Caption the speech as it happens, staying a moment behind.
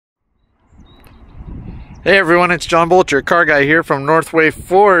Hey everyone, it's John Bolt, your car guy here from Northway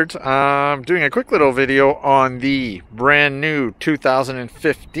Ford. I'm doing a quick little video on the brand new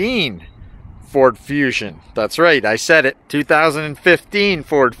 2015 Ford Fusion. That's right, I said it, 2015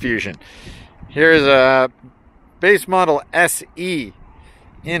 Ford Fusion. Here's a base model SE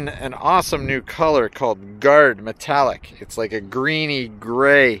in an awesome new color called Guard Metallic. It's like a greeny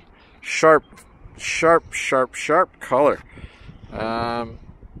gray, sharp color.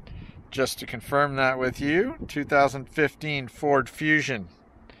 Just to confirm that with you, 2015 Ford Fusion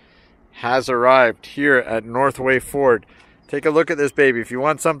has arrived here at Northway Ford. Take a look at this baby. If you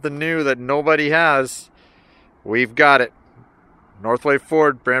want something new that nobody has, we've got it. Northway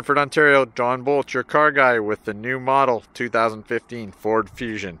Ford, Brantford, Ontario. John Bolt, your car guy, with the new model 2015 Ford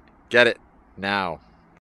Fusion. Get it now.